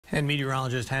And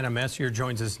meteorologist Hannah Messier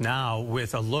joins us now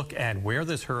with a look at where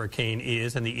this hurricane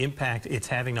is and the impact it's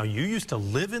having. Now, you used to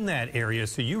live in that area,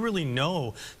 so you really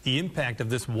know the impact of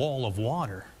this wall of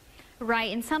water.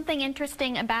 Right, and something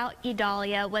interesting about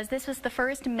Idalia was this was the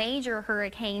first major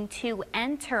hurricane to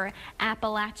enter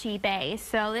Appalachia Bay.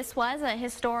 So this was a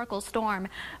historical storm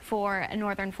for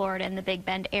northern Florida and the Big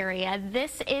Bend area.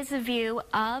 This is a view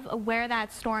of where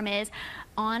that storm is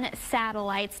on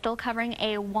satellite, still covering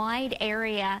a wide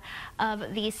area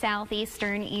of the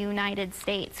southeastern United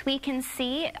States. We can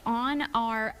see on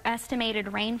our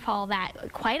estimated rainfall that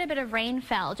quite a bit of rain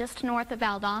fell just north of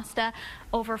Valdosta,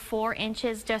 over 4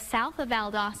 inches, just south of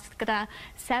Valdosta,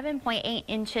 7.8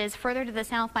 inches, further to the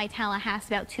south by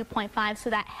Tallahassee, about 2.5. So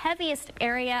that heaviest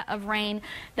area of rain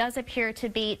does appear to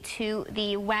be to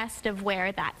the west of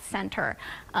where that center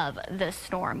of the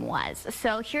storm was.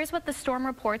 So here's what the storm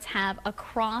reports have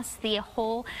across the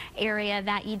whole area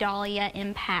that Idalia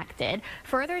impacted.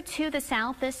 Further to the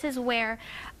south, this is where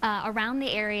around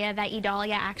the area that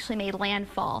Idalia actually made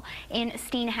landfall. In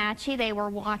Steinhatchee, they were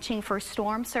watching for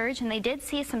storm surge, and they did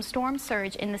see some storm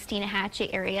surge in the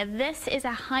Steinhatchee area. This is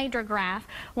a hydrograph,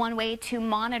 one way to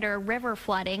monitor river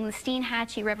flooding. The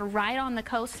Steinhatchee River right on the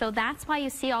coast, so that's why you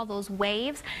see all those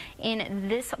waves in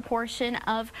this portion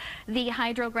of the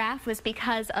hydrograph, was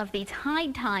because of the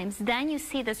tide times. Then you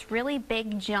see this really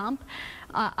big jump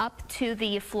up to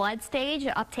the flood stage,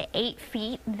 up to 8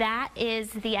 feet. That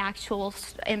is the actual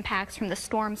impacts from the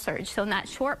storm surge. So in that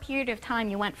short period of time,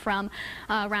 you went from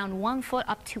around 1 foot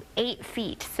up to 8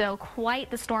 feet. So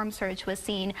quite the storm surge was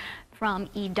seen from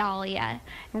Idalia.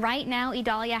 Right now,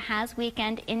 Idalia has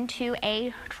weakened into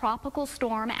a tropical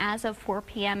storm as of 4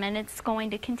 p.m. and it's going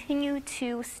to continue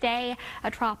to stay a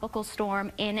tropical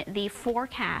storm in the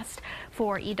forecast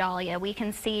for Idalia. We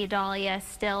can see Idalia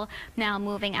still now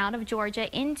moving out of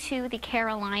Georgia into the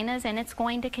Carolinas, and it's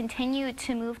going to continue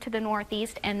to move to the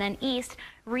northeast and then east,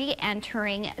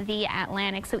 re-entering the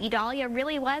Atlantic. So Idalia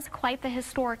really was quite the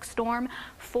historic storm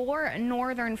for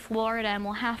northern Florida, and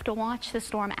we'll have to watch the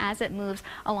storm as it moves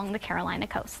along the Carolina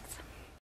coasts.